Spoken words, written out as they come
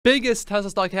biggest Tesla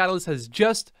stock catalyst has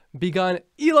just begun.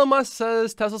 Elon Musk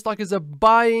says Tesla stock is a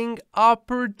buying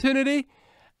opportunity,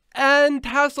 and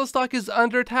Tesla stock is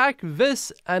under attack.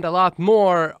 This and a lot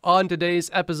more on today's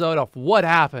episode of What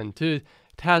Happened to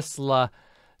Tesla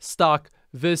Stock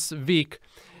This Week.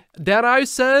 Danai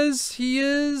says he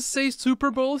is a Super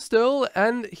Bowl still,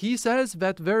 and he says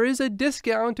that there is a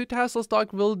discount to Tesla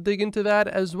stock. We'll dig into that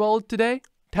as well today.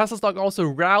 Tesla stock also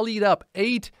rallied up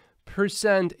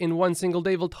 8% in one single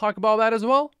day. We'll talk about that as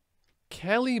well.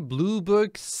 Kelley Blue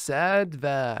Book said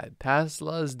that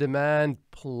Tesla's demand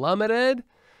plummeted.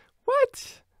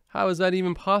 What? How is that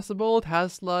even possible?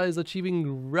 Tesla is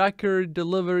achieving record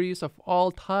deliveries of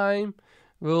all time.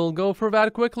 We'll go through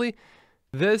that quickly.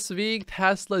 This week,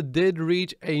 Tesla did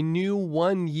reach a new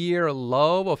one-year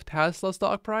low of Tesla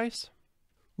stock price,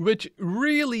 which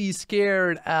really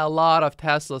scared a lot of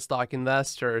Tesla stock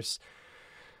investors.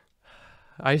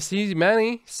 I see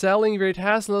many selling their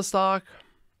Tesla stock.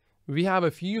 We have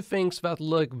a few things that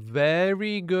look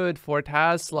very good for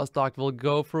Tesla stock. We'll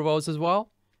go through those as well.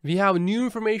 We have new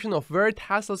information of where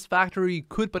Tesla's factory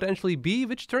could potentially be,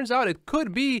 which turns out it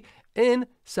could be in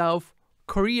South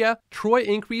Korea. Troy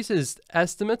increases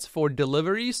estimates for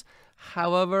deliveries.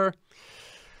 However,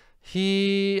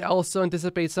 he also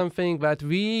anticipates something that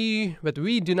we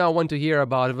do not want to hear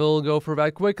about. We'll go through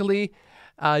that quickly.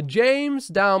 James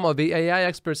Daum of the AI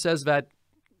Expert says that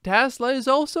Tesla is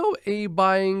also a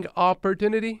buying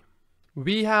opportunity.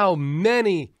 We have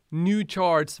many new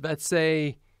charts that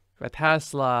say that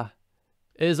Tesla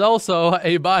is also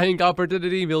a buying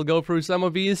opportunity. We'll go through some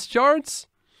of these charts.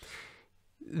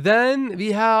 Then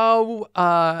we have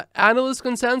analyst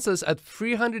consensus at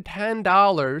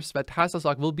 $310 that Tesla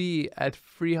stock will be at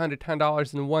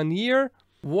 $310 in 1 year.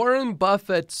 Warren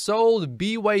Buffett sold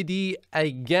BYD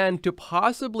again to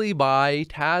possibly buy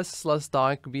Tesla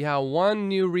stock. We have one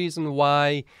new reason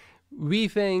why we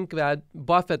think that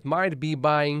Buffett might be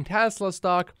buying Tesla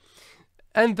stock.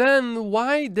 And then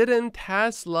why didn't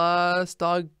Tesla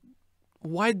stock,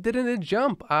 why didn't it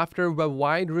jump after the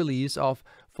wide release of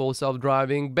full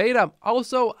self-driving beta?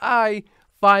 Also, I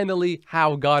finally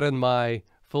have gotten my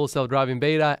full self-driving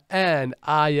beta, and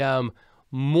I am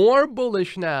more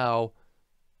bullish now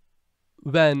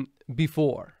than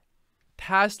before.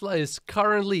 Tesla is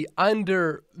currently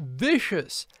under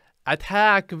vicious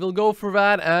attack. We'll go through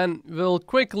that, and we'll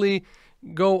quickly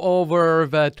go over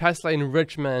the Tesla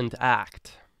Enrichment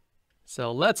Act.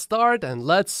 So let's start and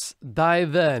let's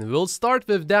dive in. We'll start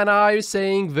with Danai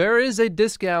saying there is a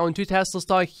discount to Tesla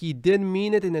stock. He did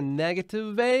mean it in a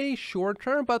negative way, short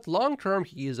term, but long term,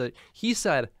 he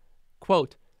said,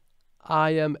 quote,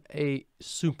 I am a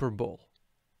Super Bowl,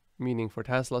 meaning for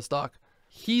Tesla stock.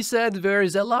 He said there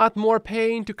is a lot more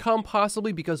pain to come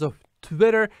possibly because of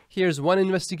Twitter. Here's one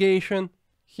investigation.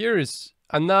 Here's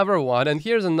another one, and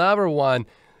here's another one.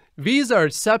 These are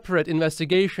separate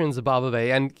investigations, by the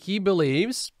way, and he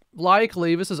believes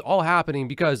likely this is all happening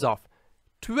because of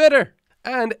Twitter.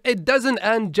 And it doesn't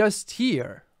end just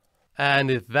here.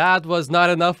 And if that was not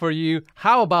enough for you,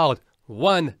 how about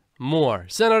one more?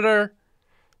 Senator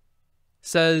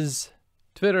says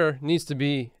Twitter needs to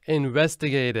be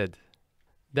investigated.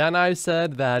 Then I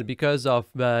said that because of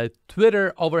the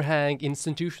Twitter overhang,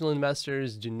 institutional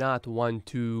investors do not want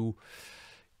to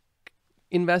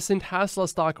invest in Tesla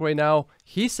stock right now.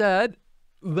 He said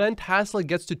when Tesla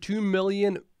gets to 2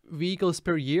 million vehicles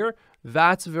per year,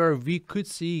 that's where we could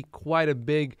see quite a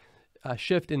big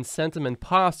shift in sentiment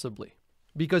possibly,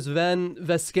 because then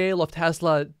the scale of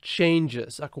Tesla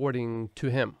changes according to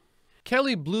him.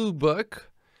 Kelley Blue Book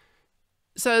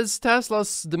says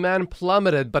Tesla's demand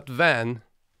plummeted, but then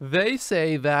they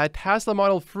say that Tesla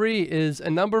Model 3 is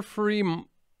a number 3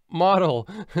 model,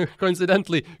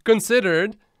 coincidentally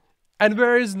considered, and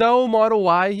there is no Model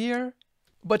Y here.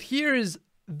 But here's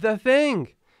the thing.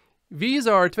 These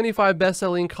are 25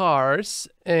 best-selling cars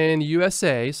in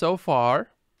USA so far.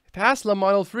 Tesla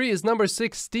Model 3 is number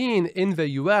 16 in the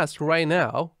US right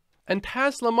now. And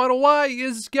Tesla Model Y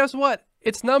is, guess what?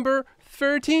 It's number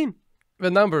 13.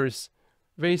 The numbers,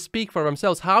 they speak for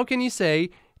themselves. How can you say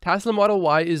Tesla Model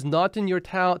Y is not in your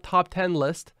top 10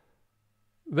 list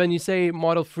when you say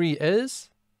Model 3 is?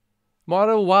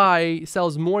 Model Y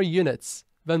sells more units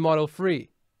than Model 3.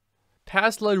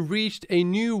 Tesla reached a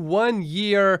new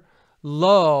one-year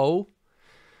low.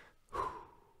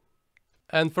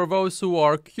 And for those who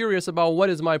are curious about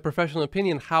what is my professional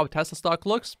opinion, how Tesla stock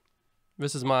looks,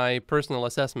 this is my personal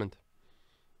assessment.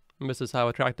 This is how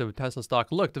attractive Tesla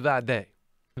stock looked that day.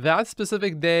 That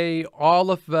specific day,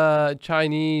 all of the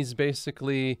Chinese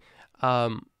basically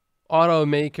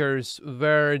automakers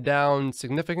were down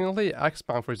significantly.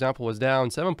 Xpeng, for example, was down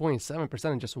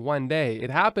 7.7% in just one day. It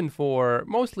happened for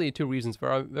mostly two reasons.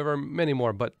 There were many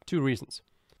more, but two reasons.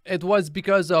 It was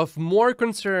because of more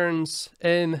concerns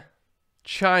in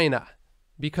China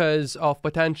because of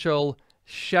potential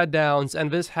shutdowns, and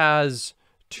this has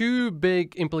two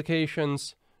big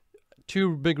implications,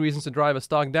 two big reasons to drive a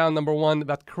stock down. Number one,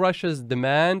 that crushes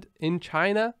demand in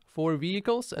China for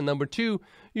vehicles, and number two,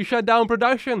 you shut down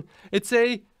production. It's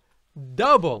a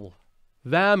double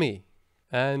whammy.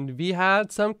 And we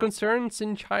had some concerns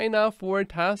in China for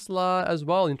Tesla as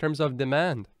well in terms of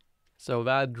demand. So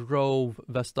that drove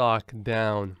the stock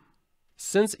down.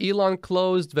 Since Elon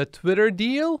closed the Twitter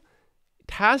deal,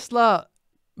 Tesla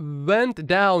went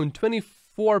down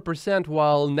 24%,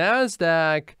 while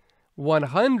NASDAQ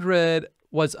 100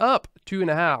 was up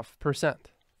 2.5%.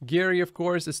 Gary, of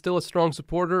course, is still a strong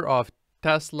supporter of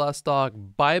Tesla stock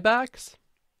buybacks.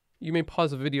 You may pause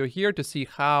the video here to see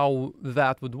how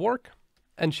that would work.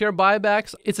 And share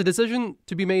buybacks, it's a decision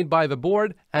to be made by the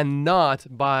board and not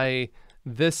by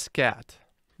this cat.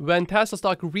 When Tesla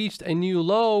stock reached a new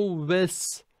low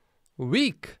this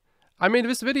week, I made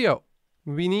this video.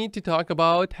 We need to talk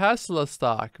about Tesla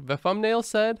stock. The thumbnail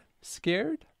said,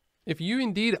 scared? If you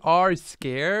indeed are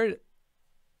scared,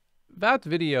 that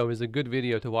video is a good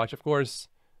video to watch. Of course,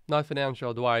 not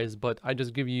financial advice, but I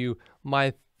just give you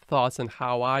my thoughts on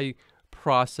how I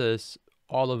process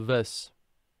all of this.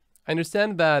 I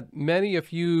understand that many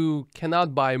of you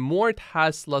cannot buy more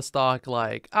Tesla stock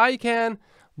like I can,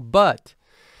 but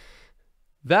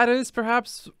that is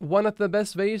perhaps one of the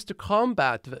best ways to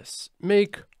combat this.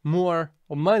 Make more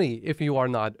money if you are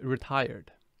not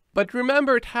retired. But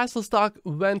remember, Tesla stock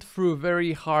went through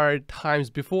very hard times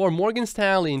before. Morgan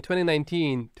Stanley in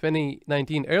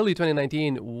early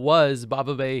 2019 was, by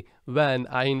the way, when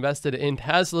I invested in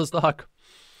Tesla stock.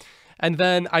 And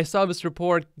then I saw this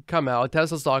report come out.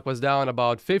 Tesla stock was down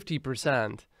about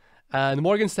 50%. And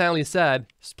Morgan Stanley said,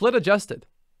 split adjusted,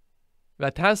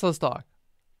 that Tesla stock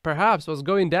perhaps was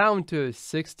going down to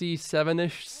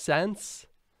 67-ish cents.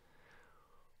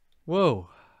 Whoa.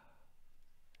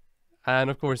 And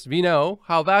of course, we know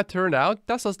how that turned out.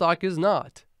 Tesla stock is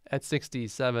not at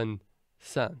 67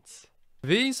 cents.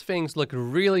 These things look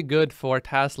really good for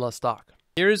Tesla stock.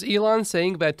 Here's Elon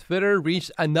saying that Twitter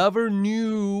reached another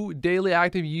new daily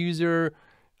active user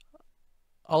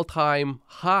all-time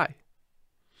high.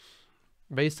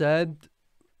 They said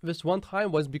this one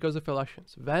time was because of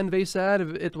elections. Then they said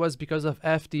it was because of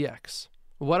FTX.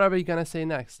 What are we gonna say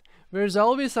next? There's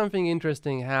always something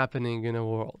interesting happening in the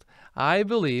world. I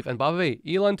believe, and by the way,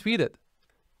 Elon tweeted,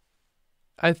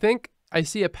 I think I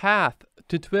see a path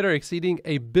to Twitter exceeding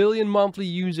 1 billion monthly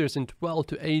users in 12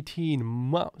 to 18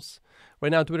 months.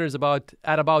 Right now, Twitter is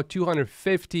at about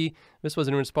 250. This was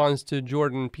in response to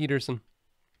Jordan Peterson.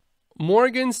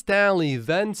 Morgan Stanley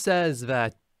then says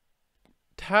that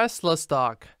Tesla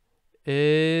stock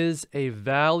is a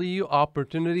value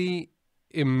opportunity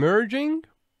emerging,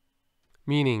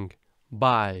 meaning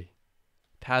buy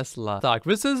Tesla stock.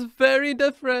 This is very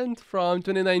different from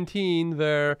 2019,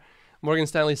 where Morgan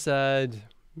Stanley said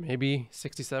maybe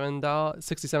 67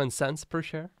 cents per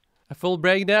share. A full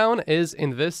breakdown is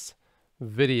in this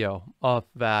video of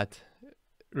that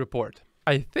report.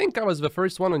 I think I was the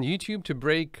first one on YouTube to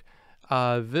break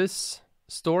this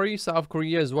story. South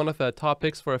Korea is one of the top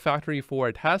picks for a factory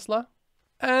for Tesla.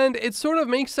 And it sort of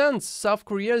makes sense. South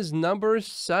Korea is number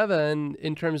 7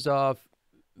 in terms of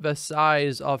the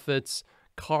size of its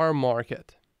car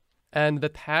market. And the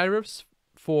tariffs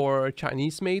for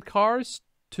Chinese-made cars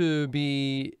to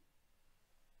be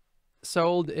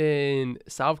sold in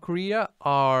South Korea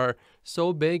are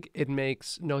so big, it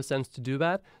makes no sense to do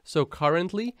that. So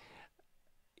currently,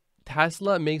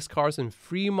 Tesla makes cars in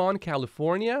Fremont,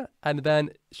 California, and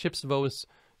then ships those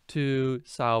to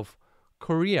South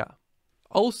Korea.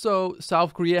 Also,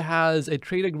 South Korea has a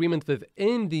trade agreement with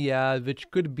India,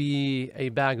 which could be a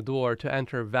backdoor to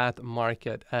enter that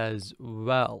market as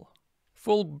well.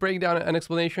 Full breakdown and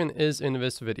explanation is in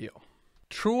this video.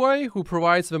 Troy, who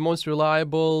provides the most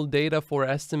reliable data for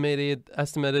estimated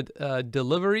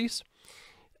deliveries,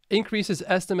 increases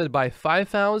estimate by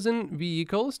 5,000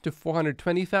 vehicles to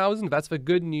 420,000. That's the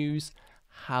good news.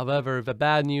 However, the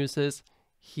bad news is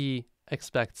he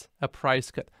expects a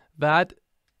price cut. That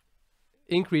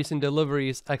increase in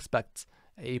deliveries expects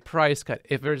a price cut.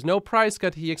 If there's no price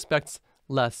cut, he expects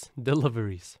less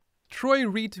deliveries. Troy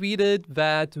retweeted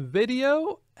that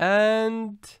video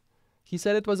and he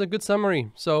said it was a good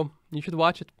summary, so you should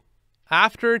watch it.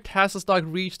 After Tesla stock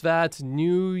reached that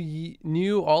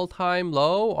new all-time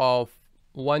low of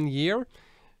 1 year,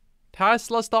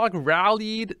 Tesla stock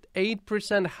rallied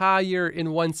 8% higher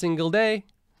in one single day,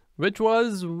 which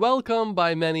was welcomed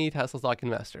by many Tesla stock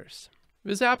investors.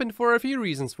 This happened for a few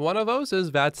reasons. One of those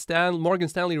is that Morgan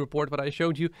Stanley report that I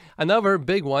showed you. Another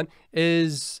big one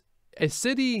is a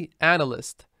Citi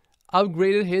analyst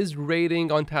upgraded his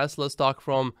rating on Tesla stock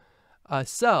from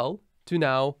sell to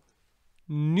now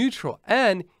neutral.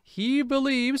 And he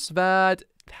believes that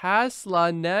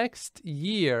Tesla next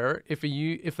year,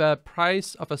 if a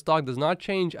price of a stock does not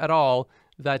change at all,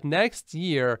 that next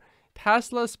year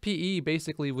Tesla's PE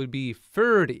basically would be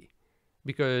 30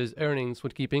 because earnings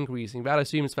would keep increasing. That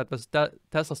assumes that the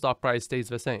Tesla stock price stays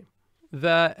the same.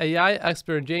 The AI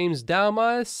expert James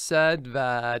Dalmas said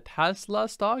that Tesla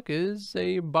stock is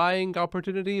a buying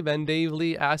opportunity. Then Dave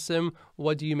Lee asked him,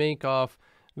 what do you make of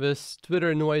this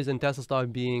Twitter noise and Tesla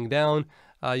stock being down?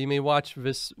 You may watch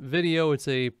this video. It's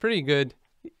a pretty good.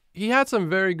 He had some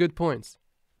very good points.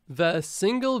 The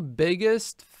single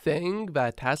biggest thing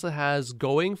that Tesla has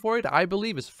going for it, I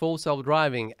believe, is full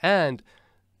self-driving. And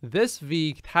this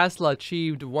week, Tesla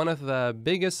achieved one of the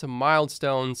biggest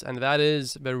milestones, and that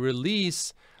is the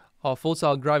release of full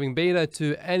self-driving beta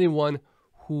to anyone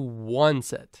who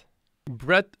wants it.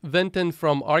 Brett Vinton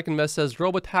from Ark Invest says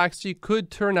robotaxi could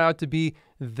turn out to be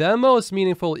the most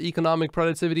meaningful economic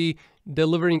productivity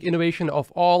delivering innovation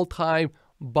of all time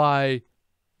by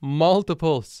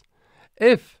multiples.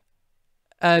 If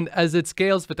and as it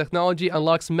scales, the technology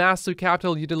unlocks massive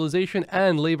capital utilization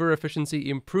and labor efficiency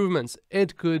improvements.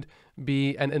 It could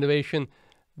be an innovation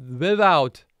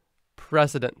without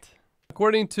precedent.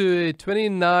 According to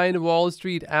 29 Wall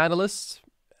Street analysts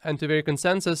and to their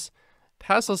consensus,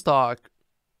 Tesla stock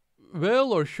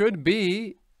will or should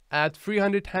be at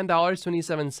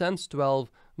 $310.27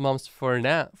 12 months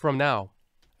from now.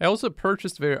 I also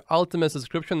purchased their Ultimate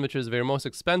subscription, which is their most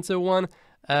expensive one.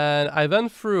 And I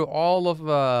went through all of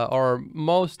or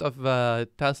most of the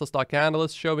Tesla stock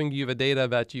analysts, showing you the data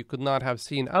that you could not have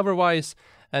seen otherwise,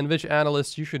 and which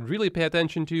analysts you should really pay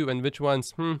attention to and which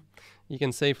ones you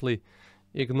can safely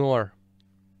ignore.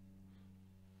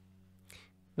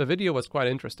 The video was quite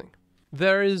interesting.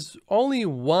 There is only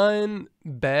one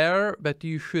bear that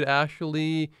you should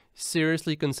actually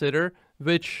seriously consider,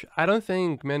 which I don't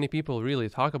think many people really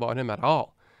talk about him at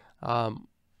all.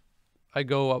 I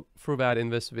go through that in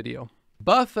this video.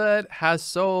 Buffett has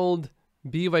sold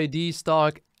BYD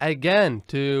stock again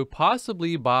to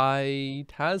possibly buy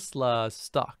Tesla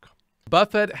stock.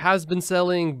 Buffett has been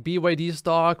selling BYD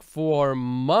stock for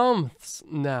months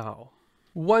now.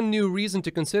 One new reason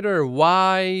to consider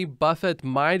why Buffett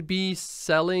might be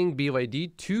selling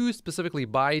BYD to specifically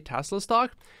buy Tesla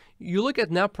stock, you look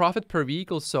at net profit per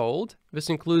vehicle sold. This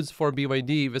includes for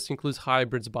BYD, this includes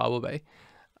hybrids, by the way.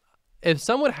 If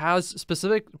someone has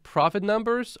specific profit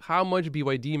numbers, how much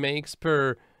BYD makes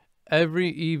per every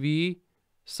EV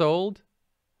sold,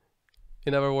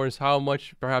 in other words, how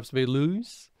much perhaps they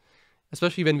lose,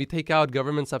 especially when we take out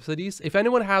government subsidies. If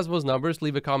anyone has those numbers,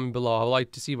 leave a comment below. I'd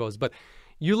like to see those. But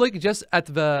you look just at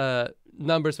the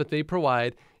numbers that they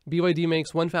provide. BYD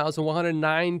makes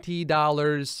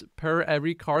 $1,190 per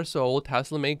every car sold.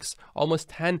 Tesla makes almost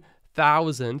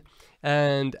 $10,000.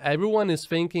 And everyone is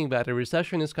thinking that a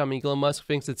recession is coming. Elon Musk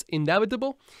thinks it's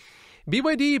inevitable.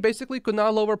 BYD basically could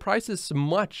not lower prices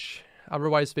much.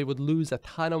 Otherwise, they would lose a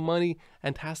ton of money,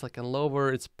 and Tesla can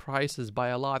lower its prices by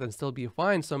a lot and still be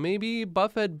fine. So maybe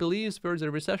Buffett believes there's a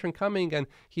recession coming, and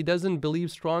he doesn't believe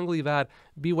strongly that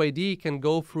BYD can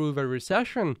go through the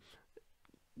recession,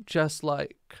 just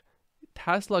like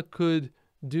Tesla could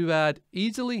do that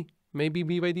easily. Maybe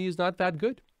BYD is not that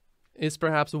good. It's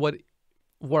perhaps what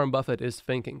Warren Buffett is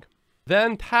thinking.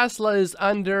 Then Tesla is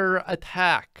under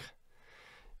attack.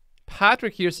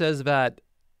 Patrick here says that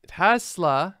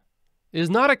Tesla is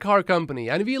not a car company,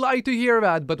 and we like to hear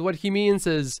that, but what he means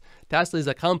is Tesla is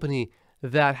a company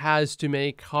that has to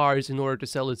make cars in order to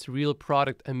sell its real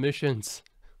product emissions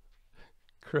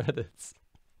credits.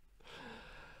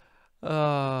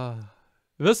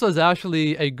 This was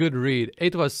actually a good read.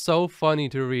 It was so funny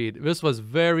to read. This was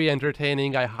very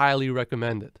entertaining. I highly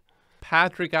recommend it.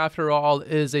 Patrick, after all,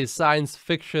 is a science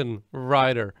fiction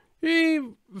writer.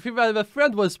 The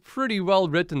thread was pretty well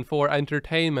written for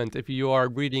entertainment if you are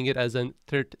reading it as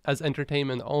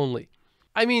entertainment only.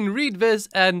 I mean, read this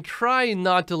and try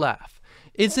not to laugh.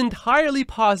 It's entirely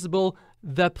possible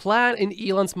the plan in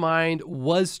Elon's mind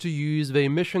was to use the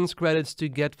emissions credits to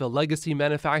get the legacy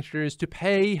manufacturers to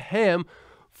pay him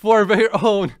for their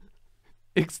own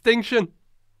extinction.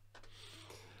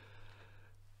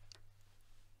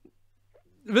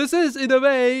 This is, in a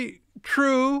way,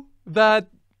 true that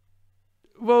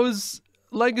those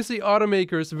legacy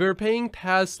automakers were paying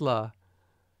Tesla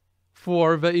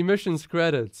for the emissions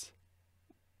credits,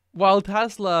 while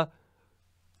Tesla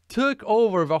took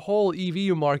over the whole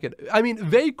EV market. I mean,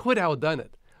 they could have done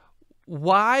it.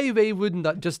 Why they would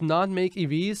not make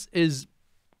EVs is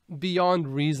beyond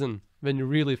reason when you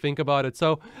really think about it.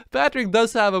 So Patrick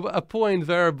does have a point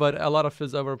there, but a lot of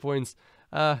his other points.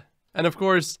 And of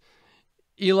course,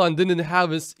 Elon didn't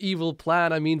have his evil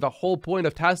plan. I mean, the whole point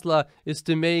of Tesla is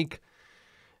to make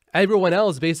everyone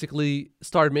else basically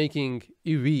start making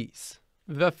EVs.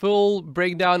 The full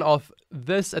breakdown of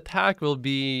this attack will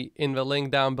be in the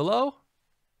link down below,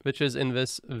 which is in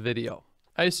this video.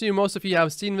 I assume most of you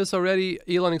have seen this already.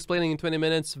 Elon explaining in 20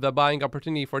 minutes the buying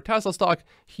opportunity for Tesla stock.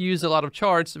 He used a lot of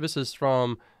charts. This is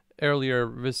from earlier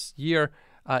this year.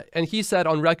 And he said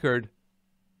on record,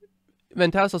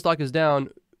 when Tesla stock is down,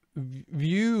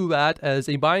 view that as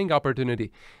a buying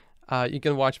opportunity. You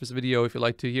can watch this video if you'd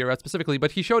like to hear that specifically,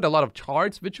 but he showed a lot of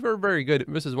charts, which were very good.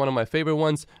 This is one of my favorite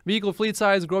ones. Vehicle fleet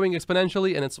size growing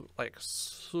exponentially, and it's like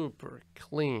super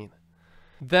clean.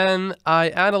 Then I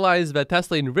analyzed the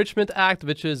Tesla Enrichment Act,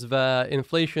 which is the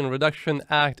Inflation Reduction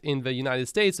Act in the United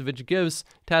States, which gives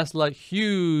Tesla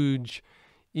huge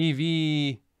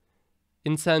EV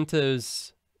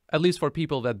incentives, at least for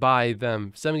people that buy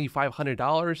them,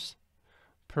 $7,500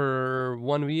 per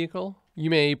one vehicle.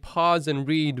 You may pause and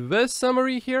read this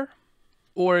summary here,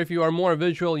 or if you are more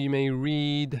visual, you may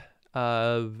read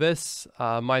this.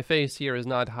 My face here is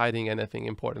not hiding anything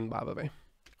important, by the way.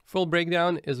 Full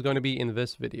breakdown is going to be in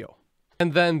this video.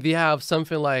 And then we have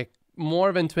something like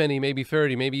more than 20, maybe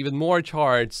 30, maybe even more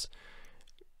charts,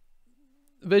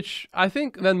 which I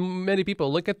think when many people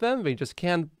look at them, they just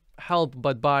can't help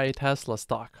but buy Tesla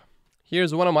stock.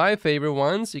 Here's one of my favorite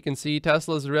ones. You can see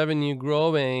Tesla's revenue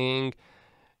growing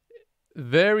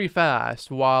very fast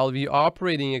while the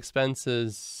operating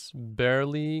expenses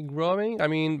barely growing. I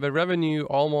mean, the revenue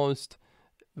almost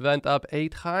went up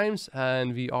 8 times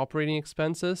and the operating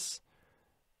expenses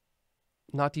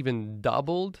not even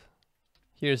doubled.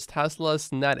 Here's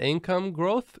Tesla's net income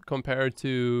growth compared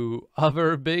to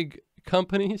other big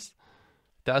companies.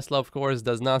 Tesla, of course,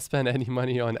 does not spend any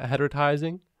money on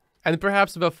advertising. And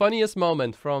perhaps the funniest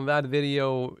moment from that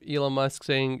video, Elon Musk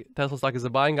saying Tesla stock is a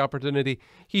buying opportunity,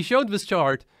 he showed this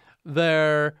chart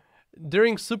there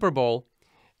during Super Bowl.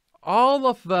 All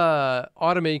of the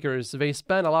automakers, they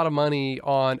spend a lot of money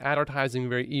on advertising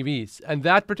their EVs. And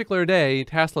that particular day,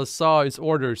 Tesla saw its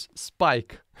orders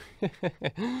spike.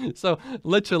 So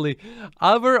literally,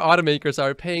 other automakers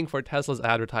are paying for Tesla's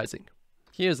advertising.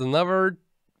 Here's another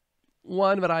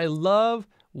one that I love.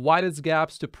 Widest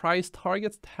gaps to price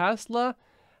targets. Tesla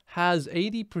has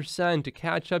 80% to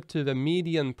catch up to the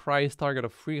median price target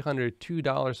of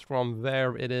 $302 from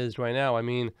where it is right now. I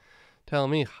mean, tell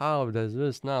me, how does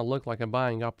this not look like a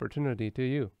buying opportunity to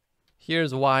you?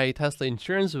 Here's why Tesla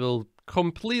insurance will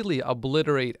completely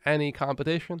obliterate any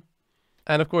competition.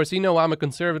 And of course, you know I'm a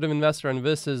conservative investor, and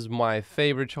this is my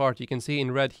favorite chart. You can see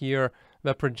in red here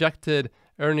the projected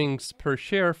earnings per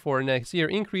share for next year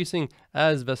increasing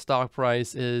as the stock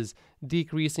price is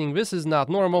decreasing. This is not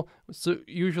normal. So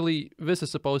usually this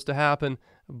is supposed to happen,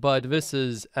 but this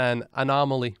is an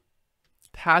anomaly.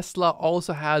 Tesla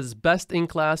also has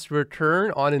best-in-class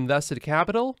return on invested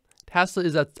capital. Tesla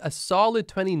is at a solid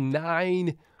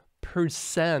 29%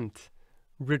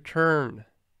 return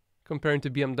compared to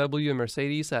BMW and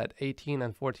Mercedes at 18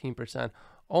 and 14%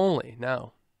 only.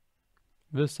 Now,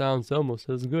 this sounds almost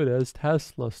as good as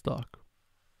Tesla stock.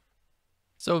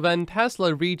 So when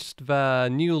Tesla reached the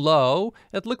new low,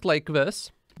 it looked like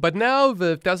this. But now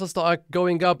with Tesla stock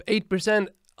going up 8%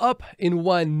 up in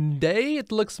one day, it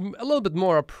looks a little bit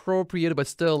more appropriate, but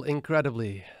still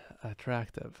incredibly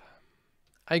attractive.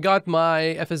 I got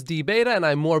my FSD Beta and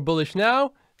I'm more bullish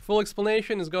now. Full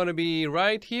explanation is going to be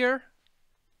right here.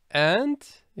 And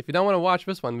if you don't want to watch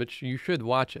this one, which you should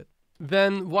watch it,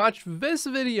 then watch this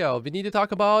video. We need to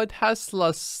talk about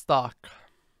Tesla stock.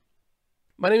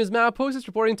 My name is Matt Postis,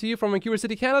 reporting to you from Vancouver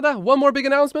City, Canada. One more big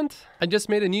announcement. I just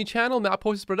made a new channel, Matt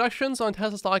Postis Productions, on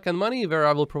Tesla stock and money, where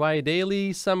I will provide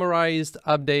daily summarized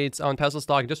updates on Tesla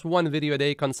stock. Just one video a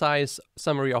day, concise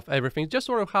summary of everything. Just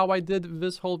sort of how I did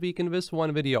this whole week in this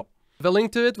one video. The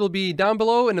link to it will be down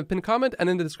below in the pinned comment and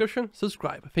in the description.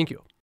 Subscribe. Thank you.